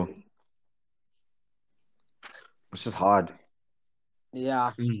But be. it's just hard.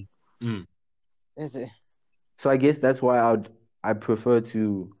 Yeah. Mm. Mm. That's it. So I guess that's why I prefer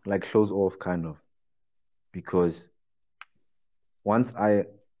to like close off kind of, because once I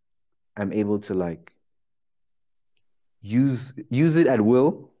am able to like use it at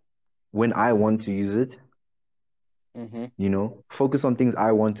will when I want to use it, Mm-hmm. focus on things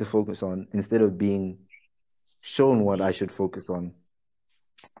I want to focus on instead of being shown what I should focus on,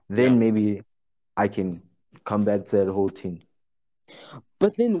 then Yeah. maybe I can come back to that whole thing.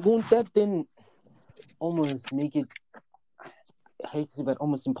 But then won't that then almost make it, I hate to say, but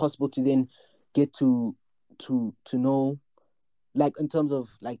almost impossible to then get to know, like in terms of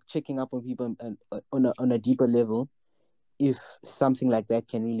like checking up on people and on a deeper level, if something like that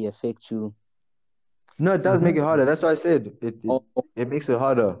can really affect you. No, it does make it harder. That's why I said Or it makes it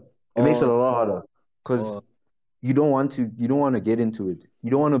harder. It makes it a or lot harder because or you don't want to get into it.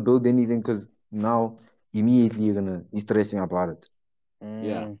 You don't want to build anything because now immediately you're gonna be stressing about it.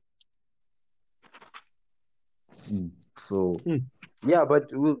 Yeah. So Hmm. yeah,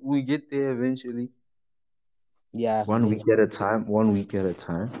 but we get there eventually. yeah, One week at a time. One week at a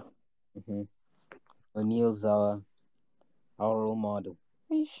time. Mm-hmm. O'Neill's our role model.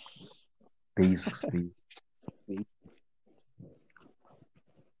 Basics.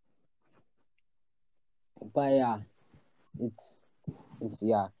 But yeah, it's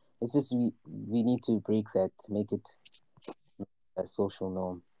yeah, it's just we need to break that, make it a social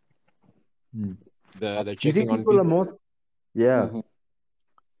norm. The You checking think on people are people. more? Yeah. Mhm.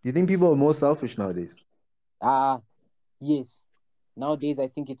 You think people are more selfish nowadays? Yes. Nowadays, I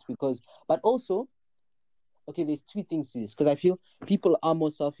think it's because, but also, okay, there's two things to this, because I feel people are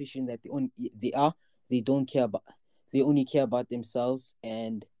more selfish in that they don't care about, they only care about themselves,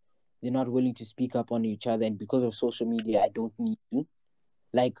 and they're not willing to speak up on each other. And because of social media, I don't need to.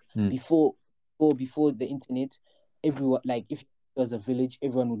 Like before the internet, everyone, like if it was a village,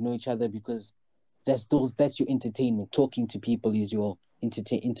 everyone would know each other because that's your entertainment. Talking to people is your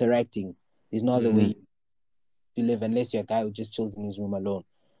interacting. There's no other way to live unless you're a guy who just chills in his room alone.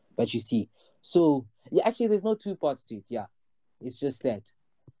 But you see, so yeah, actually, there's no two parts to it. Yeah, it's just that.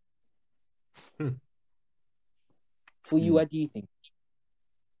 For you, what do you think?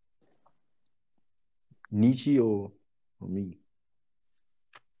 Nietzsche or me?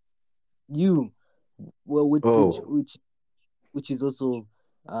 You, well, which is also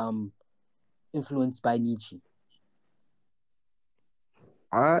influenced by Nietzsche.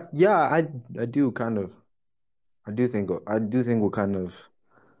 Yeah, I do kind of. I do think we're kind of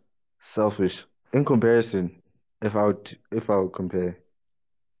selfish in comparison. If I would compare.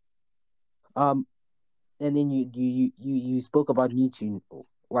 And then you spoke about Nietzsche.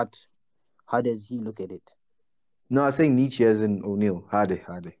 What? How does he look at it? No, I was saying Nietzsche as in O'Neill. Hade.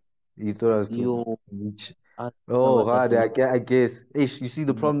 You thought I was talking You, Nietzsche. I don't know Oh, about that Hade. for me. I guess. Hey, you see,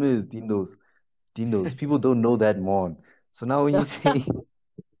 the problem is Dinos. People don't know that more. So now when you say,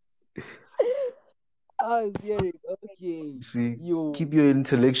 Oh, Derek, okay. you see, You, keep your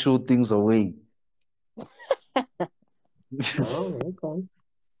intellectual things away. Oh, okay.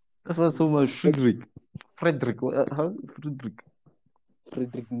 That's what's so much Friedrich. How Friedrich?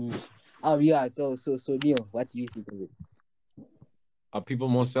 Friedrich Nietzsche. Yeah. So Neil, what do you think of it? Are people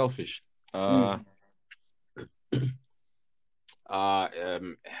more selfish? I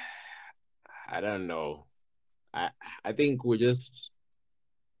don't know. I think we're just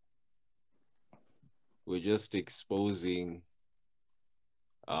exposing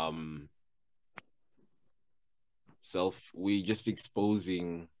we're just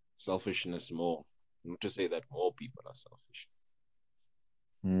exposing selfishness more. Not to say that more people are selfish.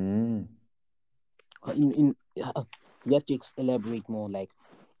 You have to elaborate more, like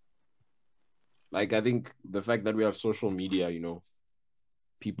I think the fact that we have social media,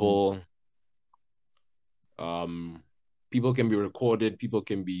 people people can be recorded, people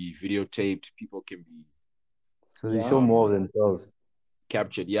can be videotaped, people can be So they show more of themselves.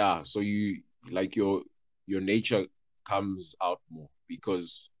 captured. Yeah. So you like your nature comes out more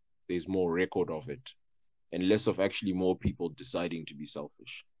because there's more record of it and less of actually more people deciding to be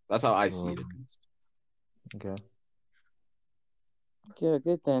selfish. That's how I see it, at least. Okay. Okay,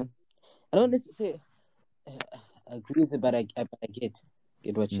 good then. I don't necessarily agree with it, but I get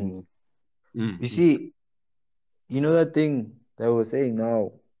what you mean. You see, you know that thing that we're saying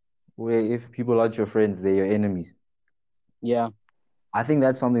now, where if people aren't your friends, they're your enemies. Yeah. I think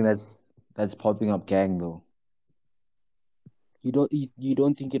that's something that's popping up, gang, though. You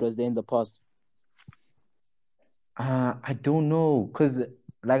don't think it was there in the past? I don't know, cause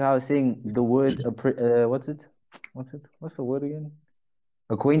like I was saying, the word what's the word again?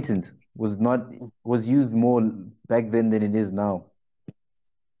 Acquaintance was used more back then than it is now.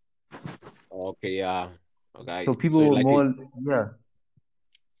 Okay, yeah. Okay. So people were more,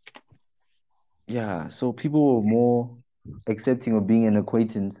 yeah. So people were more accepting of being an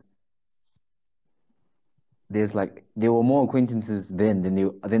acquaintance. There were more acquaintances then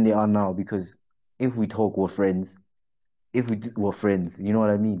than they are now, because if we talk, we're friends. We're friends, you know what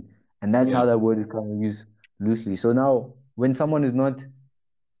I mean? And that's how that word is kind of used loosely. So now, when someone is not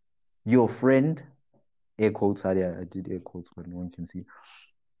your friend, air quotes, I did air quotes, but no one can see.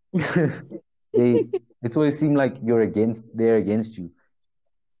 It's always seem like they're against you,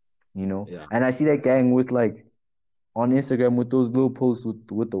 you know. Yeah. And I see that gang with like on Instagram with those little posts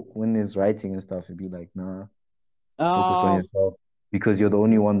with the when there's writing and stuff, it'd be like, nah, focus on Oh, yourself because you're the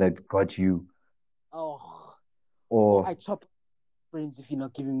only one that got you. oh, Or I chop friends if you're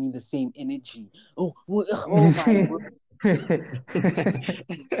not giving me the same energy. Oh my word.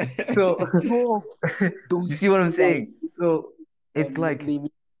 so Oh, you those see what I'm guys, saying? So it's man, like they make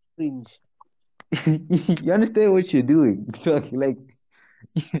me cringe. you understand what you're doing. Like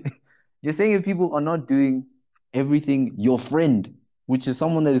you're saying if people are not doing everything, your friend, which is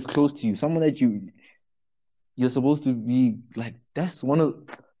someone that is close to you, someone that you're supposed to be like, that's one of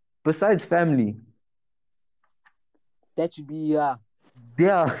besides family, That should be yeah,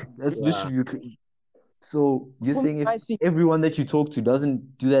 that's Yeah. literally. So you're for me, saying if I think. everyone that you talk to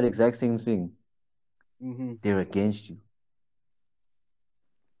doesn't do that exact same thing, Mhm. they're against you.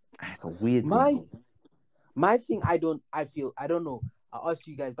 It's a weird thing. My thing, I don't know. I'll ask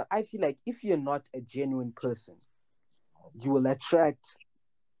you guys, but I feel like if you're not a genuine person, you will attract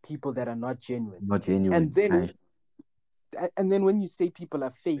people that are not genuine. Not genuine. And then when you say people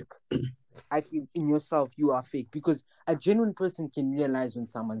are fake, I feel in yourself you are fake because a genuine person can realize when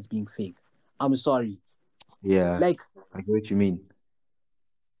someone's being fake. I'm sorry. Yeah, Like I get what you mean.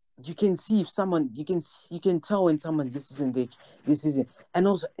 you can see if someone you can tell when someone this isn't,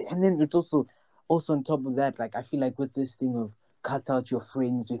 and then it's also on top of that, like I feel like with this thing of cut out your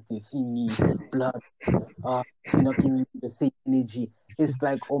friends with the thingy blood, if you're not giving me the same energy, it's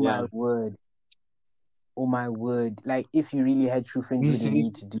like Yeah. oh my word, like if you really had true friends, You you wouldn't see,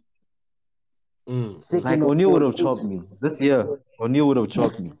 need to do. Mm. Second like of O'Neal would all, have chopped me this year. O'Neal would have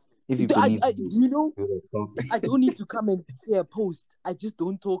chopped me if he believed me. you know, He would have chopped me. I don't need to come and say a post. I just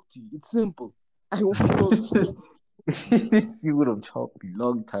don't talk to you. It's simple. I won't talk to you. He would have chopped me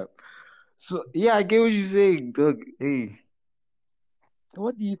long time. So yeah, I get what you're saying, Doug. Hey,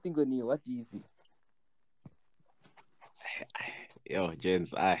 What do you think, O'Neal? What do you think? Yo,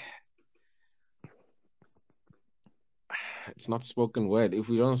 gents, it's not spoken word. If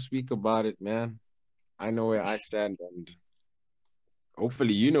we don't speak about it, man, I know where I stand, and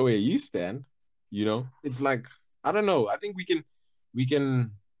hopefully you know where you stand. You know, it's like I don't know. I think we can,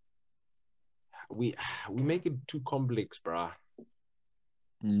 we we make it too complex, bruh.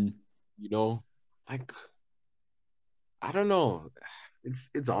 mm, You know, like I don't know.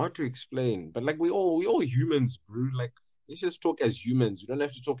 It's hard to explain, but like we all humans, bro. Like let's just talk as humans. We don't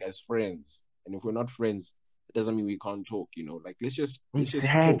have to talk as friends. And if we're not friends, it doesn't mean we can't talk. You know, like let's just talk.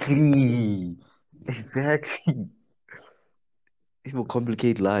 exactly, exactly. People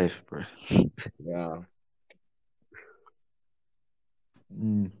complicate life, bro. Yeah.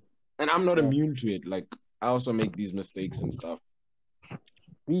 Mm. And I'm not Yeah. immune to it. Like I also make these mistakes and stuff.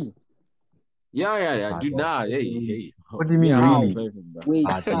 Really? Yeah. Ah, Dude, dog. nah, hey. What do you mean, Yeah, I'm How? not really? perfect, bro. Wait,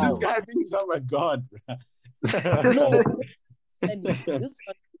 Ah, This how? guy thinks I'm a god, No, bro. and this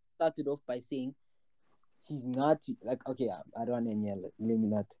one started off by saying he's not like okay. I don't want to yell. Let me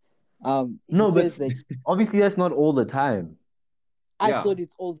not. He No, but says that obviously that's not all the time. I Yeah. thought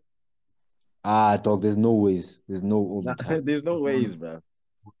it's all. Ah, dog, there's no ways. There's no all the time. There's no ways, bro.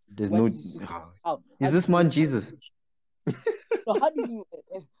 There's What no. is this? Ah. How Is did this you man get? Jesus? So how did you?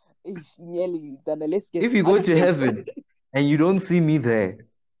 Yelling. Let's get. If you How go did to you heaven and you don't see me there,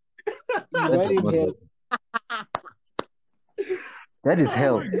 you're that not does in not hell? happen. That is Oh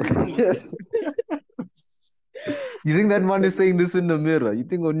hell. my goodness. You think that man is saying this in the mirror? You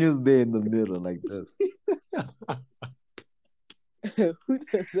think Onyo's there in the mirror like this? Who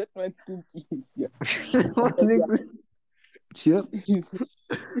does that man think he is? Yeah. Chip, He's-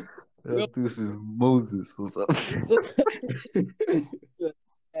 this is Moses or something.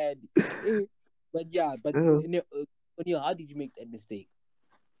 and, but yeah, but Yeah. O'Neal, how did you make that mistake?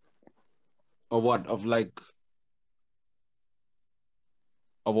 Or what? Of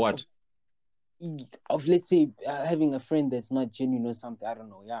what? Of let's say having a friend that's not genuine or something. I don't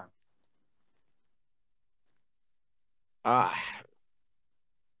know. Yeah.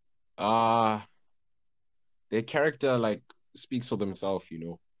 Their character like speaks for themselves, you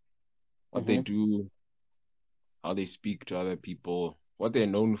know. What they do, how they speak to other people, what they're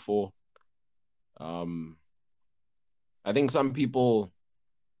known for. I think some people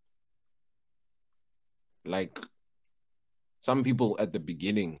at the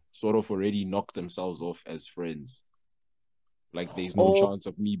beginning sort of already knock themselves off as friends. Like there's no chance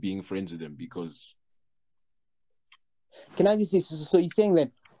of me being friends with them because Can I just say so? You're saying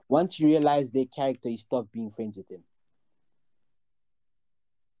that once you realize their character, you stop being friends with them.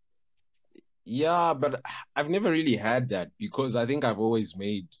 Yeah, but I've never really had that because I think I've always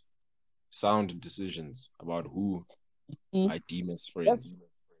made sound decisions about who See, I deem as friends.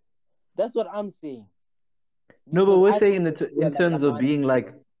 that's what I'm saying. No, but Because we're I saying feel like in you're like a terms of man. being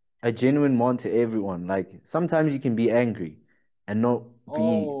like a genuine man to everyone. Like sometimes you can be angry and not be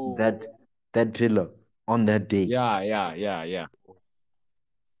Oh, that pillar on that day. Yeah.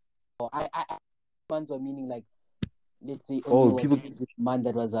 I man's are meaning like, let's say Oh, O'Neal was people. friends with a man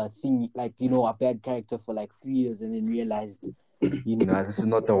that was a thing, like, a bad character for like 3 years and then realized, Nah, this is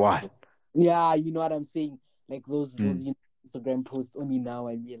not the one. yeah, you know what I'm saying? Like those Mm. Instagram posts only now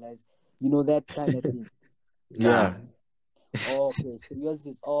I realize, that kind of thing. Yeah. Oh, okay, so yours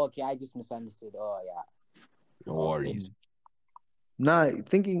is, okay, I just misunderstood. Oh, yeah. No Okay. worries. Nah,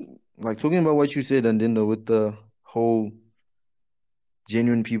 talking about what you said, and then with the whole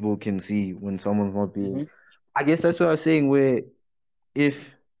genuine people can see when someone's not being. Mhm. I guess that's what I was saying. Where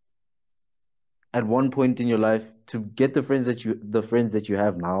if at one point in your life to get the friends that you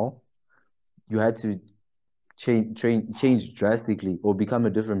have now, you had to change drastically or become a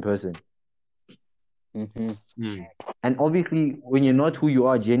different person. Mhm. And obviously, when you're not who you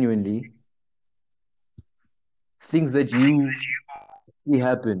are genuinely, things that you see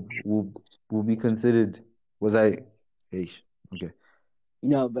happen will be considered. Was I? Hey, okay.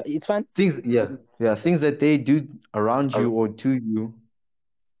 No, but it's fine. Things that they do around you or to you,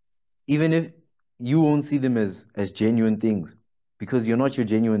 even if you won't see them as genuine things, because you're not your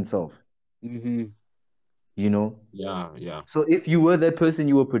genuine self. Mhm. You know. Yeah. So if you were that person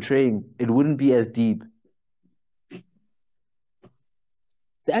you were portraying, it wouldn't be as deep.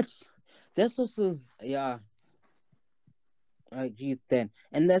 That's also, yeah, I agree with that.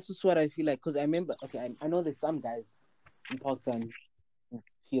 And that's just what I feel like, because I remember, okay, I know that some guys in Pakistan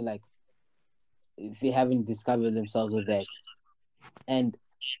feel like they haven't discovered themselves with that. And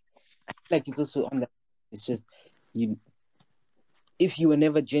like it's also on that, it's just you, if you were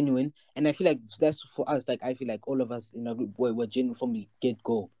never genuine, and I feel like that's for us, like I feel like all of us in a group were genuine from the get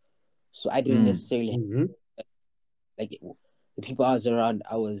go. So I didn't necessarily like the people I was around.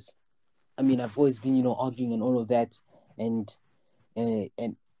 I've always been, arguing and all of that, and uh,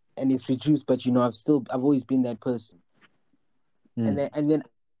 and and it's reduced, but I've always been that person. And then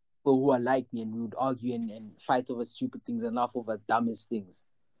people who are like me, and we would argue and fight over stupid things and laugh over dumbest things,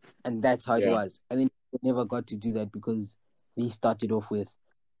 and that's how it Yeah. was. And then we never got to do that because we started off with,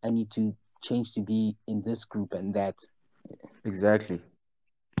 I need to change to be in this group and that. Exactly.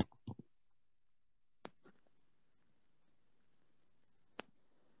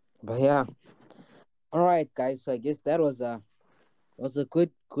 But yeah, all right, guys. So I guess that was a good,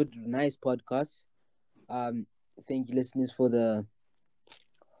 nice podcast. Thank you, listeners, for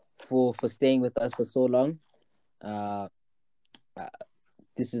staying with us for so long. Uh,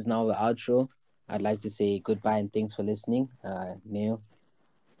 this is now the outro. I'd like to say goodbye and thanks for listening. Neil.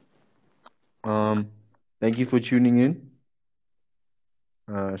 Thank you for tuning in.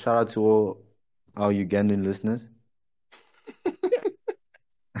 Shout out to all our Ugandan listeners.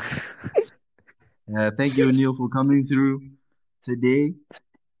 Thank you, Neil, for coming through today.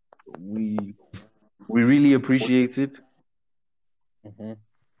 We really appreciate it. Mm-hmm.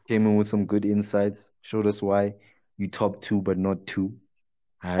 Came in with some good insights. Showed us why you top two but not two.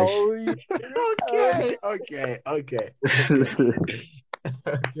 Hash. Oh, yeah. Okay.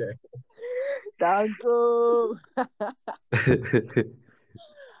 Danko.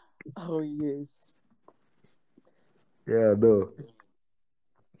 Oh, yes. Yeah, no.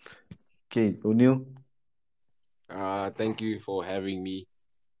 Okay, O'Neal. Thank you for having me.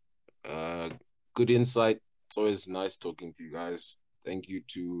 Good insight. It's always nice talking to you guys. Thank you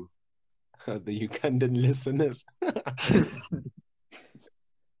to the Ugandan listeners.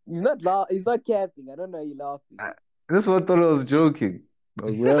 He's not capping. I don't know you laughing. This one thought I was joking.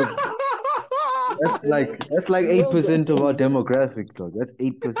 But we have that's like 8% of our demographic, dog. That's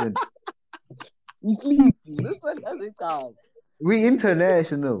 8%. He's sleeping. This one doesn't count. We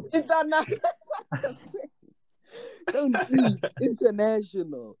international. International. Don't sleep.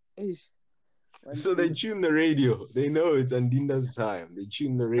 International. Ish. So they tune the radio. They know it's Andinda's time. They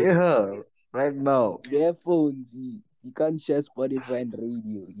tune the radio. Yeah, right now. Their phones. You can't share Spotify and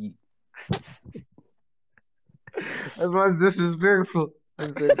radio. That's why it's disrespectful.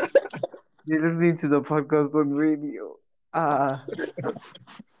 I said, you're listening to the podcast on radio. I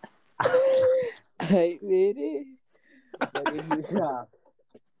made it. But anyway,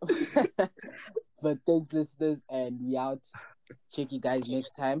 but thanks, listeners, and we out. Check you guys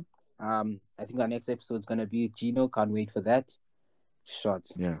next time. I think our next episode is gonna be with Gino. Can't wait for that.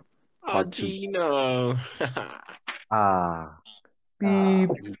 Shots. Yeah. Oh, Part two. Gino. Ah. Ah, Beep.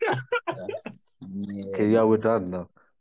 yeah. Okay, yeah, we're done now.